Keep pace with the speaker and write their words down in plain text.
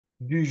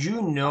Do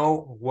you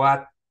know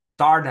what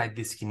tardive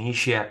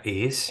dyskinesia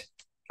is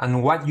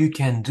and what you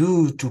can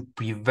do to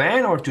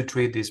prevent or to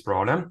treat this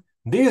problem?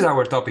 This is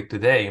our topic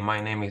today.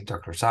 My name is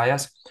Dr.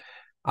 Zayas.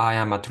 I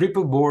am a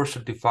triple board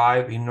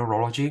certified in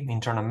neurology,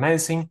 internal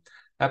medicine,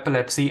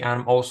 epilepsy,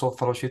 and I'm also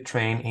fellowship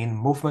trained in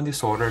movement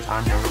disorders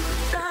and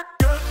neuropsychiatry.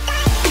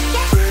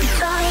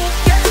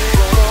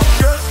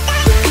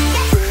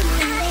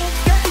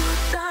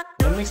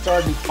 Let me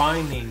start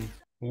defining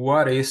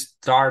what is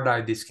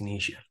tardive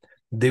dyskinesia.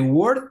 The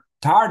word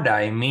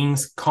tardive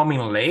means coming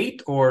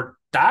late or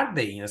tarde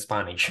in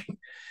Spanish.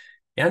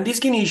 And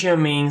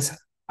dyskinesia means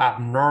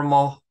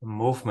abnormal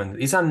movement.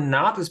 It's a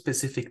not a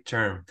specific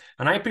term.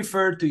 And I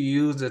prefer to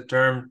use the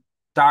term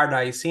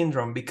tardive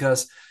syndrome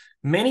because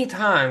many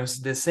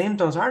times the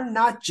symptoms are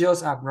not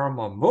just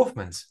abnormal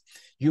movements.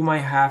 You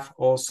might have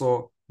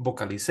also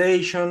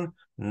vocalization,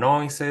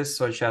 noises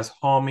such as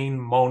humming,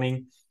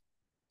 moaning.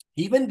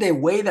 Even the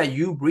way that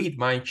you breathe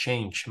might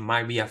change,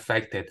 might be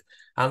affected.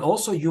 And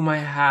also you might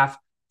have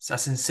a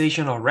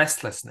sensation of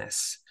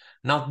restlessness,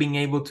 not being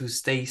able to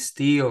stay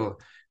still,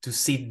 to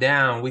sit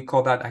down. We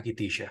call that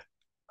akathisia.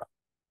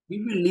 We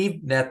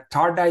believe that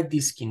tardive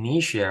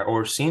dyskinesia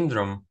or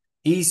syndrome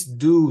is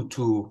due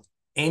to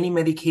any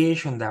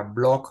medication that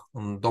block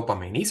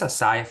dopamine. It's a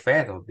side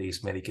effect of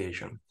this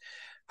medication.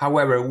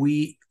 However,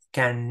 we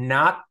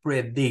cannot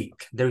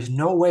predict. There is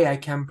no way I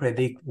can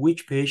predict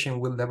which patient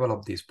will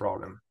develop this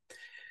problem.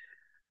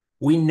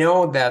 We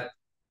know that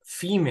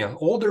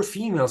older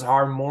females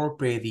are more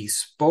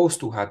predisposed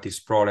to have this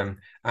problem.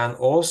 And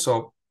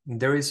also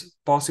there is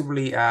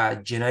possibly a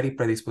genetic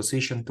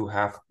predisposition to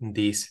have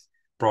this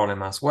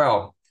problem as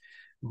well.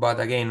 But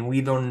again, we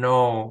don't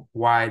know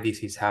why this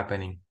is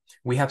happening.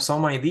 We have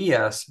some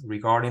ideas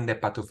regarding the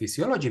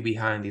pathophysiology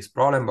behind this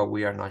problem, but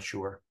we are not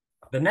sure.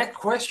 The next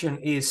question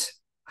is,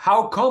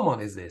 how common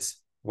is this?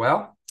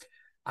 Well,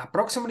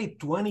 approximately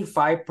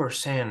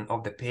 25%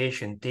 of the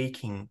patient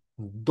taking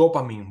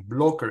dopamine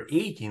blocker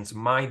agents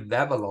might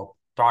develop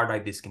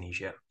tardive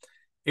dyskinesia.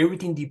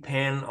 Everything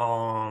depends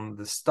on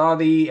the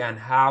study and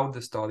how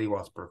the study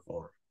was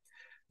performed.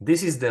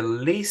 This is the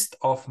list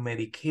of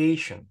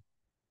medication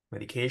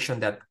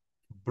that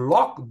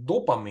block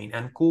dopamine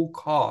and could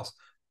cause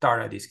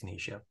tardive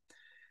dyskinesia.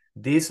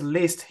 This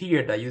list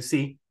here that you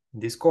see in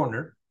this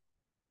corner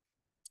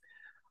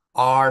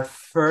are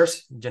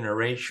first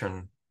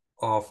generation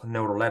of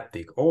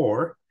neuroleptic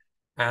or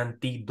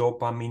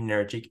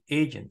antidopaminergic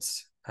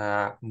agents.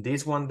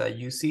 This one that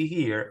you see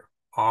here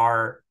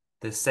are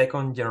the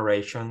second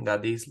generation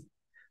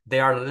they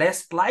are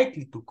less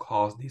likely to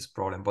cause this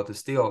problem, but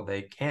still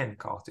they can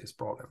cause this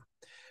problem.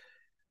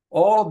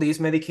 All these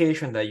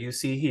medication that you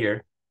see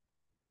here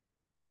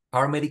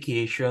are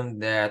medication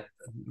that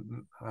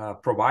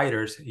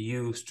providers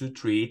use to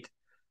treat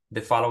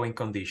the following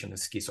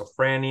conditions: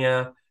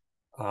 schizophrenia,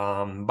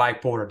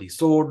 bipolar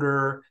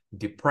disorder,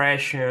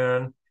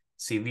 depression,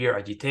 severe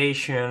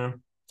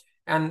agitation,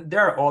 and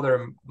there are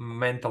other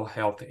mental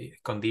health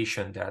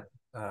conditions that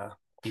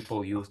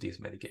people use these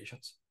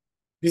medications.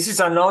 This is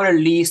another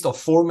list of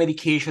 4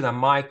 medications that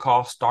might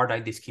cause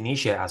tardive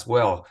dyskinesia as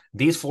well.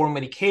 These 4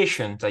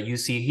 medications that you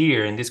see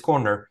here in this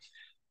corner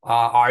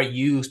are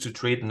used to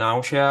treat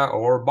nausea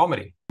or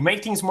vomiting. To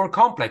make things more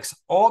complex,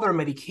 other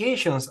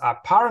medications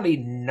apparently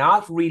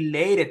not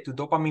related to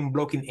dopamine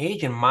blocking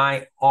agent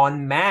might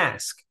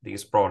unmask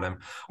this problem,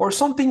 or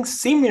something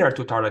similar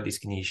to tardive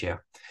dyskinesia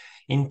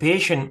in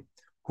patients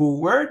who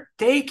were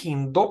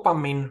taking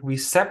dopamine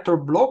receptor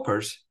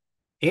blockers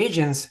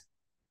agents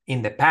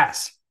in the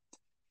past.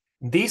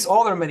 These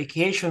other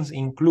medications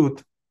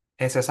include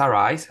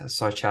SSRIs,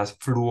 such as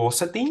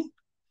Fluoxetine,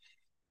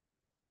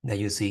 that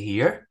you see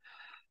here.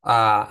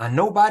 And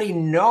nobody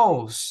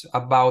knows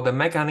about the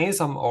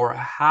mechanism or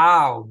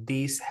how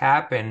this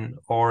happened,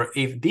 or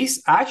if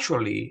this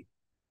actually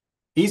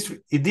is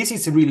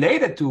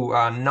related to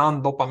a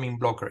non-dopamine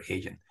blocker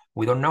agent.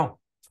 We don't know.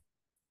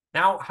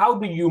 Now, how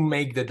do you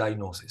make the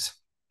diagnosis?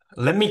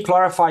 Let me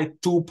clarify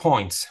 2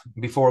 points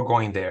before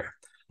going there.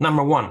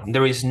 Number 1,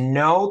 there is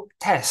no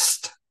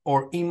test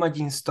or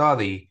imaging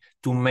study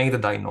to make the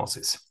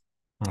diagnosis.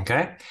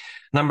 Okay.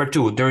 Number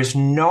 2, there is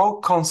no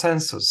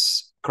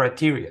consensus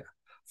criteria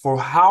for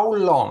how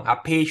long a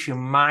patient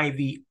might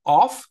be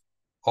off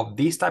of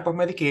this type of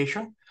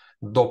medication,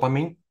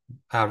 dopamine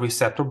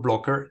receptor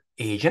blocker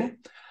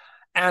agent,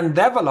 and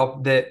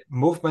develop the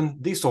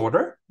movement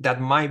disorder that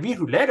might be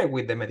related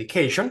with the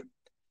medication.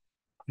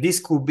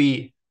 This could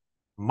be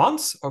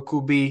months or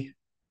could be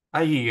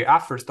a year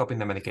after stopping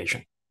the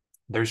medication.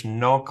 There's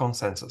no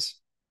consensus.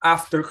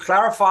 After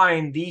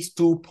clarifying these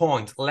 2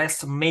 points,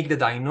 let's make the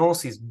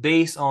diagnosis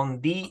based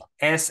on the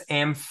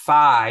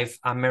DSM-5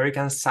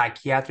 American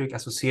Psychiatric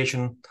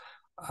Association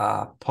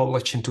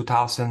published in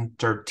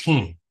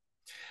 2013.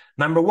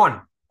 Number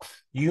 1,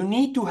 you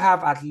need to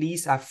have at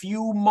least a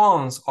few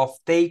months of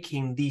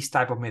taking this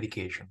type of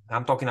medication.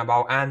 I'm talking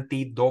about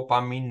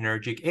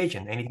antidopaminergic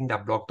agent, anything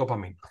that blocks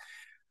dopamine.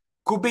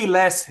 Could be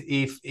less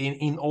if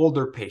in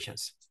older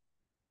patients.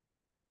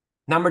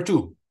 Number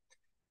 2,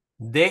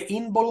 the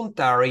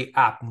involuntary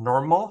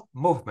abnormal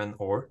movement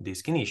or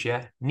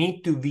dyskinesia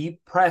need to be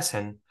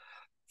present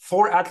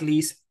for at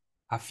least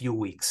a few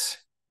weeks.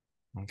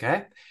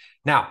 Okay.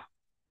 Now,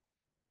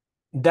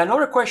 the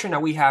another question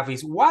that we have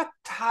is, what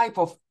type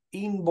of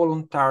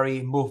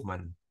involuntary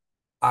movement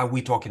are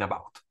we talking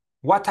about?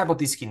 What type of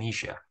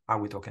dyskinesia are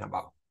we talking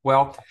about?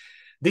 Well,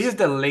 this is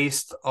the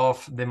list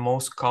of the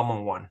most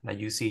common one that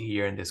you see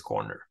here in this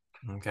corner.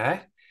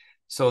 Okay.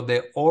 So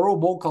the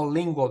orovocal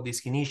lingual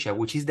dyskinesia,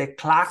 which is the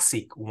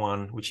classic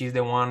one, which is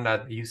the one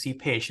that you see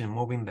patients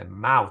moving the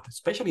mouth,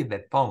 especially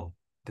the tongue.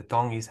 The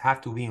tongue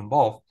have to be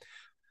involved.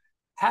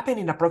 Happen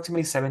in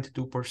approximately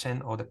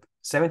 72% of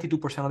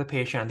the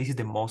patient, and this is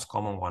the most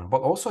common one.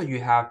 But also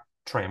you have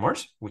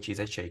tremors, which is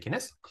a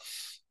shakiness.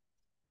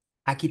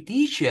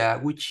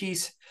 Akathisia, which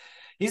is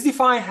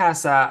defined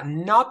as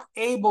not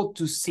able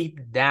to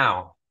sit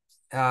down.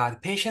 The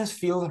patients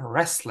feel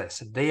restless.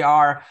 They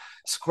are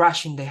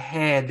scratching the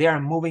head. They are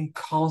moving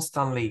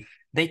constantly.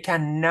 They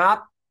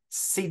cannot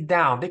sit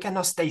down. They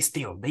cannot stay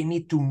still. They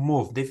need to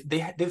move.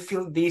 They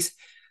feel this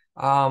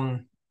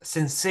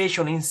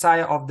sensation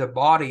inside of the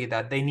body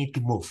that they need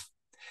to move.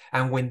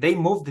 And when they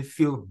move, they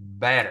feel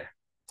better.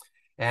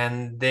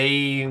 And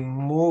they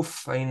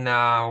move in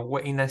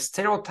a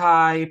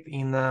stereotype,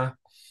 in a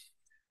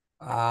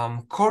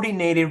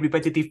coordinated,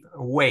 repetitive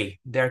way.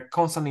 They're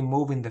constantly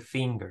moving the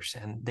fingers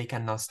and they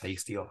cannot stay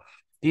still.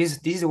 This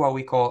is what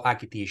we call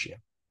akathisia.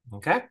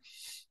 Okay.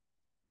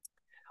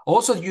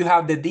 Also, you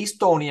have the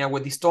dystonia,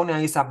 where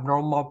dystonia is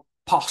abnormal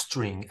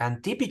posturing,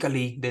 and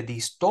typically the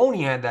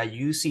dystonia that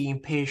you see in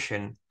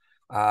patients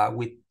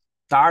with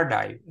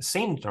Tardive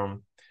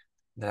syndrome,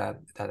 the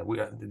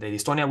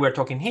dystonia we're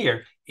talking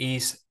here,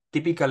 is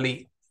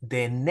typically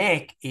the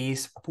neck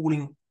is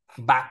pulling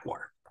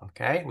backward.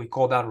 Okay, we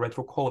call that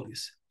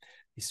retrocollis.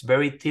 It's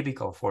very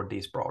typical for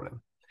this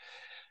problem.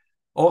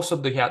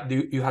 Also,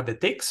 you have the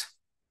tics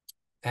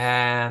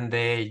and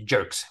the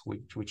jerks,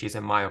 which is a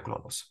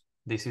myoclonus.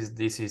 This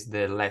is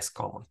the less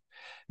common.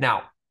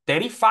 Now,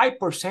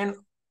 35%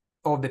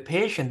 of the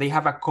patient, they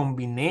have a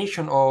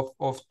combination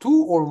of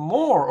two or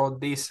more of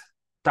this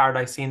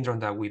Tardive syndrome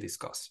that we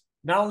discussed.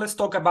 Now let's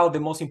talk about the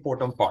most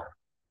important part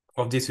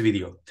of this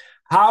video.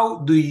 How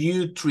do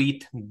you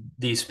treat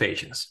these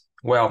patients?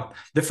 Well,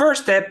 the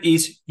first step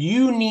is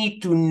you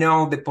need to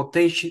know the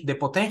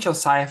potential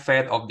side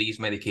effect of this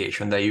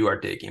medication that you are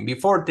taking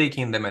before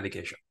taking the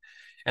medication.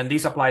 And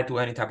this applies to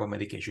any type of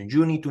medication.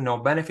 You need to know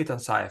benefit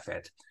and side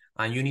effect.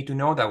 And you need to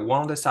know that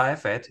one of the side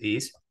effects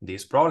is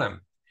this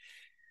problem.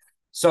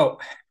 So,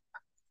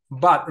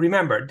 but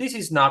remember, this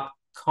is not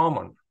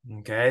common.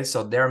 Okay,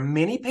 so there are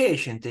many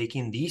patients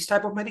taking this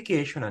type of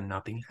medication and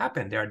nothing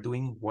happened. They are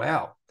doing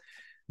well.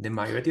 The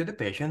majority of the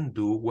patients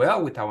do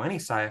well without any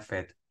side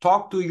effect.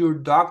 Talk to your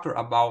doctor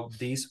about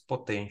this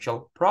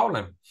potential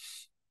problem.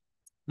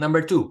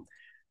 Number two,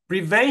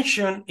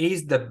 prevention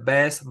is the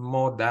best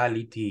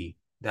modality.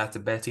 That's the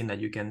best thing that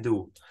you can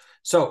do.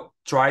 So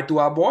try to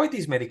avoid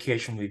this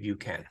medication if you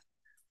can.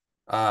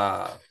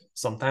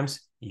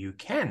 Sometimes you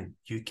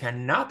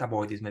cannot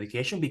avoid this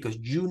medication because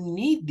you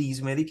need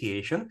this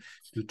medication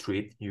to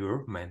treat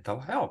your mental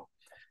health.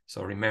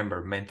 So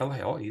remember, mental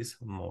health is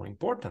more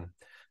important,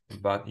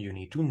 but you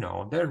need to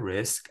know the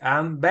risk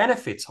and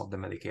benefits of the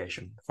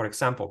medication. For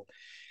example,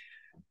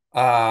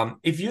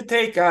 if you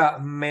take a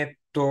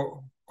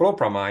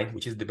metoclopramide,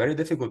 which is very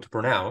difficult to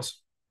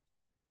pronounce,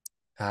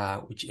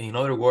 which in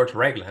other words,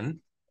 Reglan,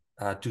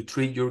 to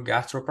treat your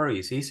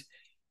gastroparesis,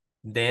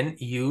 then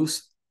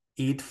use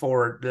it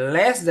for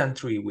less than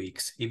 3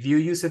 weeks. If you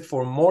use it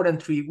for more than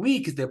 3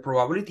 weeks, the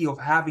probability of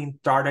having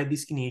tardive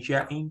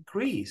dyskinesia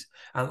increase.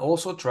 And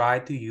also try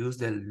to use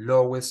the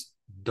lowest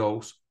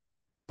dose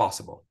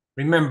possible.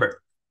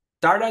 Remember,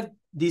 tardive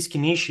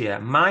dyskinesia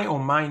might or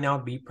might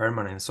not be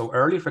permanent, so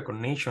early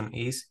recognition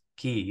is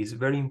key. It's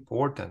very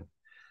important.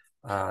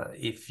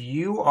 If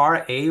you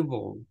are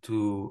able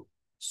to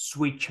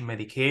switch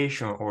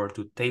medication or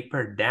to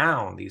taper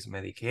down this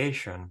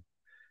medication,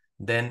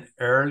 then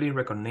early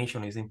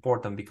recognition is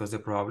important because the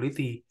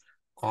probability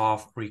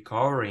of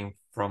recovering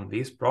from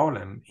this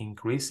problem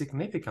increase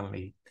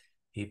significantly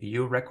if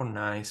you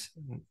recognize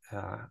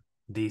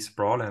this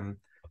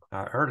problem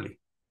early.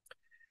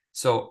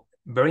 So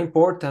very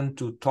important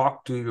to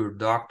talk to your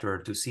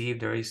doctor to see if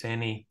there is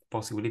any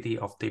possibility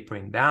of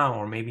tapering down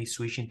or maybe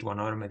switching to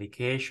another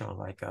medication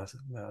like a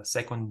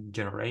second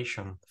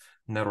generation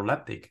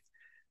neuroleptic,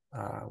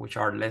 which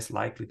are less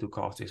likely to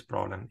cause this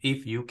problem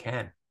if you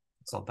can.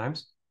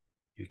 Sometimes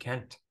you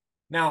can't.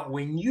 Now,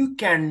 when you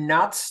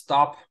cannot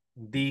stop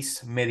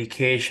these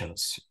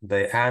medications,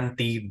 the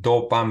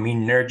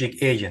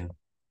antidopaminergic agent,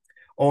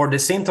 or the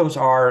symptoms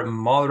are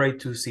moderate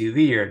to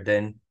severe,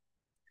 then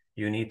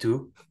you need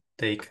to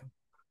take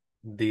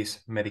this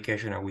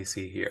medication that we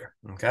see here,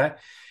 okay?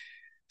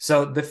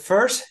 So the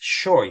first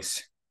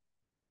choice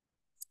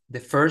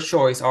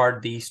are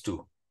these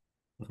two,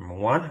 number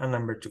 1 and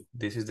number 2.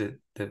 This is the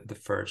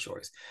first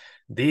choice.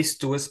 These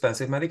two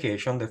expensive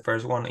medication, the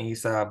first one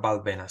is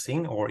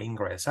valbenazine or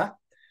Ingrezza.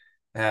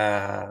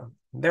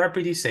 They are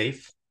pretty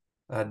safe.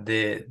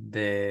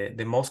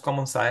 The most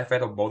common side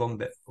effect of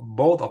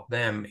both of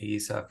them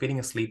is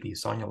feeling sleepy,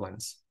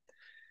 somnolence.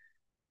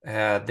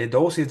 The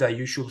doses that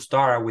you should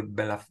start with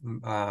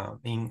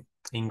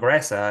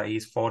Ingrezza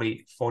is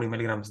 40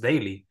 milligrams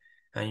daily,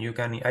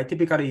 and I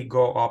typically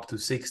go up to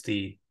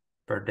 60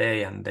 per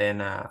day, and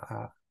then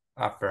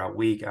after a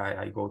week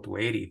I go to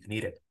 80 if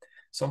needed.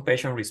 Some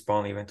patients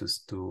respond even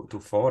to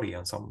 40,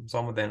 and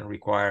some of them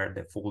require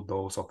the full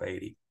dose of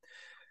 80.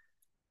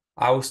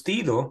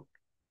 Austedo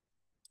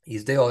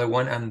is the other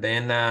one, and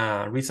then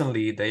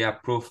recently they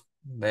approved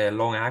the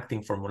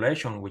long-acting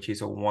formulation, which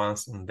is a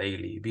once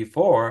daily.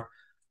 Before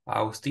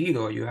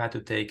Austedo, you had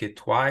to take it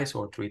twice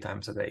or 3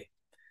 times a day,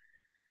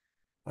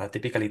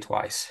 typically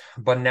twice.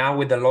 But now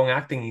with the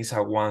long-acting, it's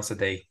a once a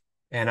day.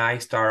 And I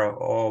start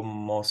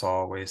almost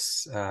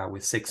always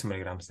with 6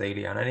 milligrams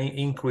daily, and I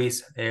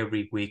increase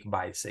every week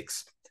by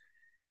 6.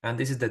 And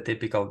this is the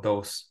typical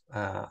dose,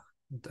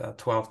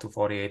 12 to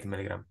 48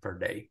 milligrams per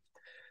day.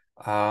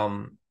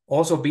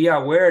 Also be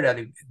aware that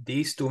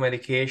these two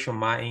medications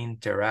might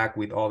interact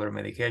with other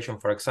medication.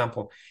 For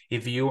example,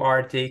 if you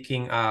are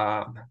taking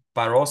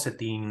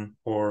paroxetine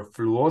or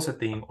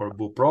fluoxetine or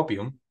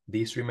bupropion,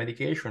 these 3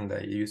 medications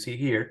that you see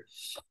here,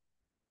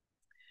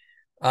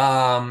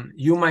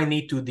 you might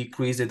need to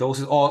decrease the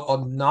doses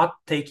or not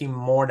taking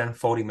more than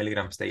 40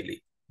 milligrams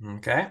daily,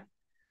 okay?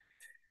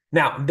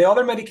 Now, the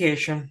other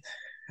medication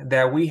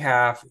that we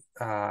have,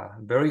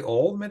 very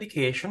old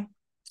medication,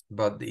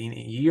 but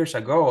years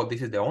ago,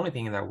 this is the only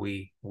thing that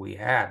we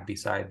had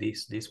beside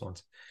these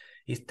ones,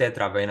 is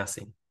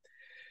tetrabenazine.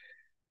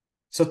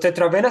 So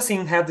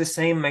tetrabenazine had the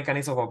same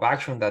mechanism of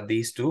action that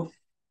these two,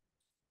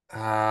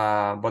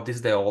 but this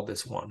is the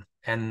oldest one.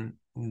 And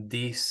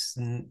this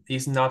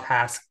is not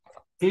as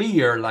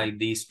clear like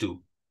these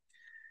two.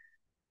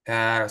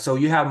 So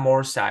you have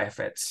more side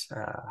effects.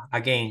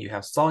 Again, you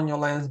have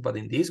somnolence, but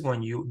in this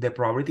one, the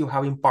probability of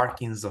having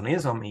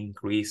Parkinsonism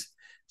increase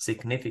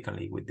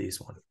significantly with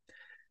this one.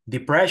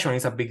 Depression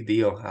is a big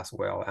deal as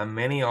well, and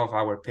many of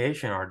our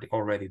patients are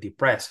already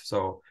depressed.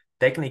 So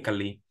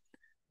technically,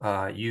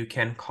 you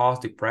can cause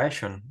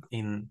depression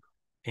in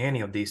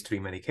any of these 3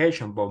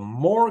 medications, but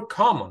more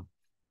common,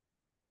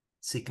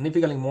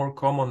 significantly more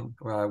common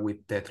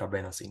with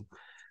tetrabenazine.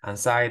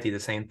 Anxiety, the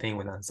same thing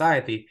with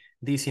anxiety,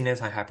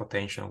 dizziness, and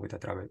hypotension with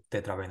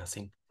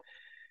tetrabenazine.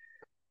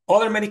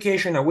 Other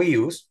medication that we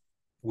use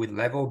with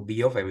level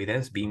B of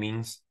evidence, B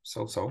means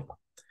so-so,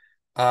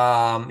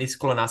 is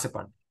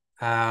clonazepam.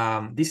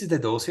 This is the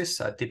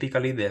doses,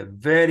 typically the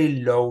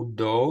very low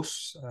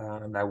dose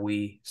that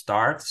we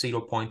start,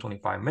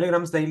 0.25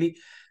 milligrams daily,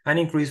 and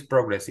increase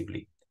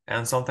progressively.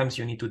 And sometimes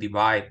you need to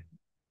divide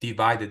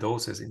the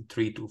doses in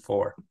 3 to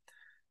 4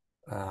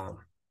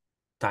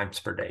 times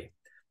per day.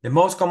 The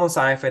most common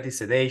side effect is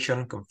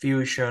sedation,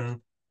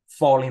 confusion,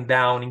 falling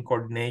down,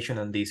 incoordination,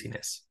 and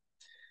dizziness.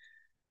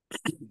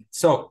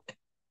 So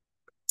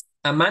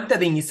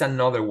amantadine is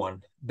another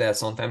one that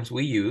sometimes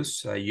we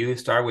use. You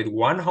start with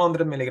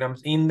 100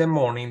 milligrams in the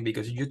morning,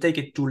 because if you take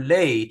it too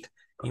late,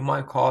 it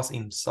might cause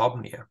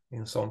insomnia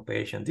in some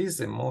patients. This is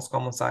the most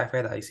common side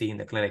effect I see in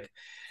the clinic.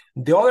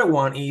 The other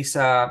one is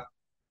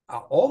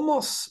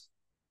almost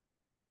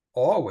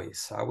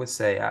always, I would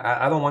say,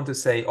 I don't want to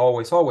say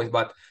always,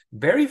 but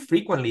very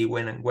frequently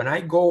when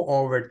I go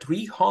over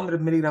 300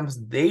 milligrams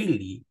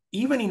daily,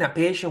 even in a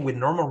patient with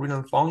normal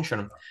renal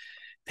function,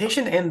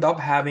 patients end up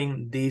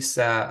having this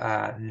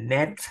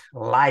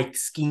net-like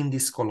skin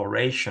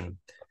discoloration.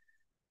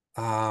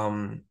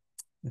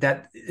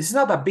 That it's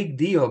not a big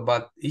deal,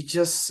 but it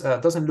just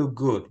doesn't look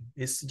good.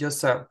 It's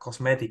just a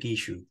cosmetic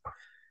issue.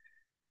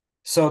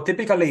 So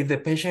typically, if the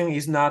patient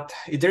is not,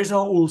 if there's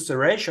no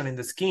ulceration in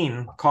the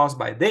skin caused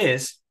by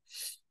this,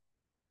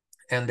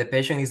 and the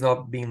patient is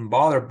not being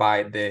bothered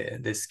by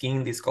the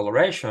skin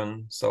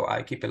discoloration, so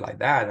I keep it like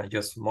that and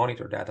just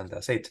monitor that, and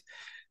that's it.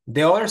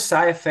 The other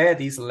side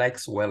effect is leg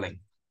swelling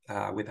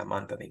with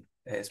amantadine,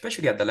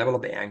 especially at the level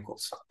of the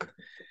ankles.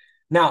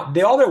 Now,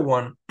 the other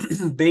one,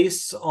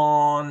 based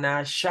on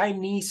a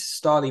Chinese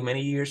study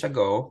many years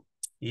ago,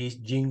 is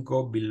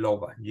ginkgo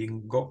biloba.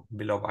 Ginkgo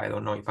biloba. I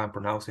don't know if I'm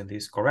pronouncing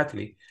this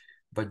correctly,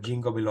 but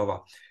ginkgo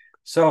biloba.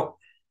 So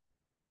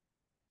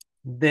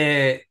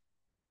the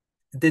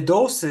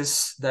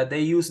doses that they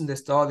used in the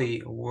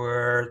study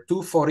were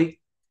 240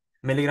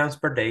 milligrams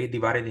per day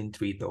divided in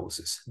 3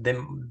 doses.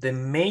 The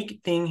main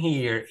thing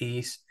here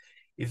is,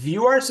 if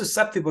you are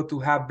susceptible to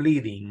have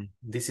bleeding,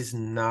 this is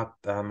not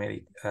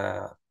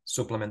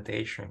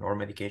supplementation or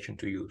medication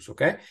to use,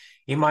 okay?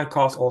 It might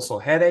cause also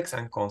headaches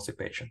and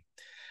constipation.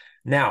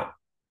 Now,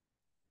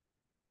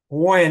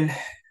 when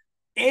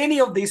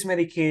any of these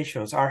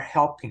medications are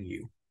helping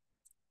you,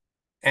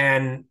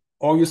 and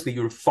obviously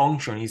your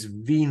function is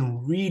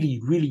being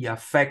really, really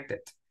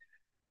affected,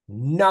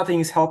 nothing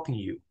is helping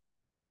you,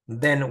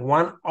 then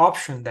one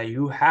option that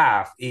you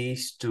have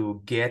is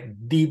to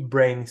get deep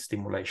brain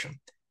stimulation.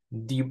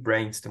 Deep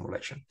brain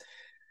stimulation.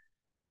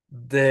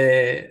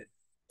 The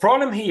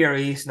problem here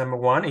is, number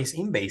one, is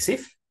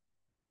invasive.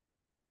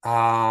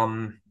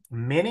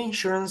 Many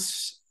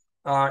insurance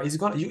it's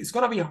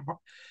gonna be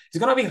it's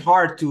going to be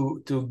hard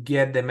to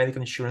get the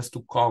medical insurance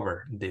to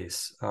cover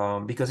this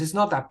because it's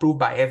not approved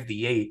by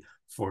FDA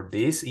for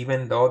this,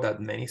 even though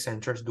that many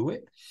centers do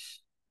it.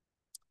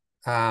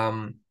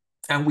 And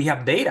we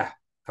have data.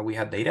 We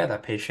have data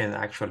that patients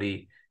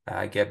actually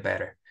get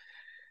better.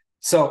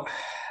 So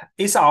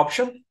it's an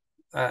option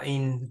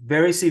in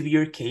very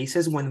severe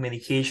cases when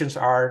medications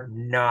are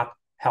not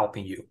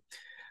helping you.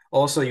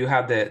 Also, you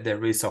have the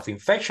risk of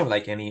infection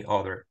like any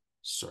other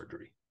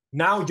surgery.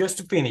 Now, just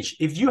to finish,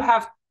 if you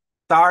have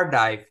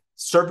Tardive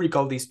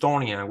cervical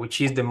dystonia,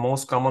 which is the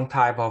most common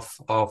type of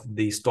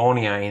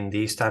dystonia in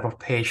these type of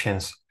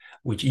patients,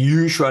 which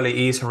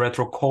usually is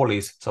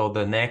retrocolis, so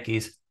the neck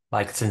is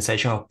like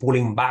sensation of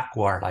pulling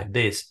backward like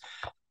this,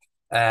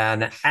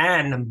 and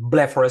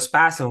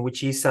blepharospasm,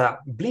 which is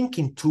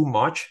blinking too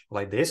much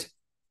like this.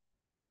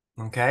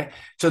 Okay,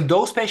 so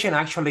those patients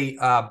actually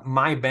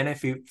might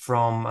benefit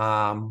from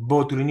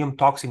botulinum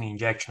toxin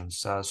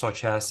injections,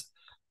 such as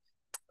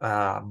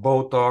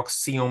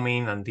Botox,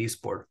 Xeomin, and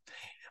Dysport.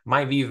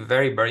 Might be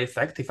very, very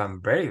effective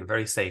and very,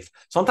 very safe.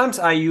 Sometimes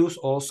I use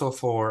also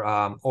for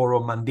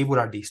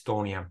oromandibular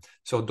dystonia.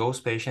 So those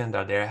patients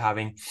that they're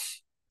having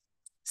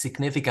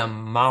significant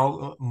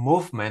mouth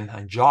movement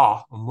and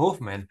jaw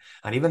movement,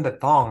 and even the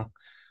tongue,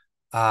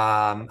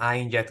 I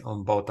inject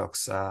on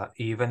Botox,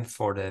 even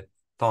for the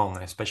tongue,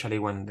 especially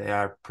when they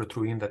are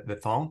protruding the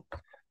tongue.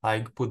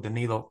 I put the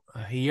needle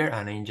here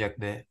and inject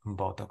the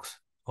Botox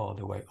all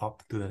the way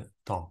up to the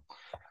tongue.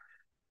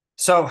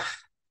 So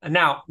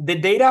now the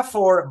data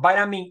for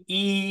vitamin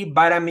E,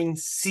 vitamin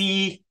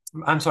C,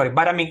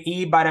 vitamin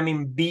E,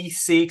 vitamin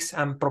B6,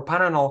 and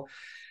propranolol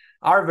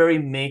are very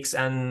mixed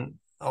and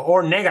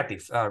or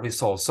negative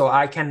results. So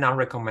I cannot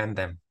recommend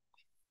them.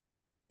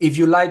 If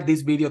you like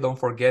this video, don't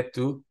forget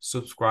to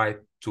subscribe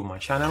to my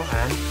channel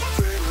and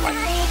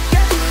bye.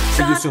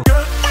 See you soon.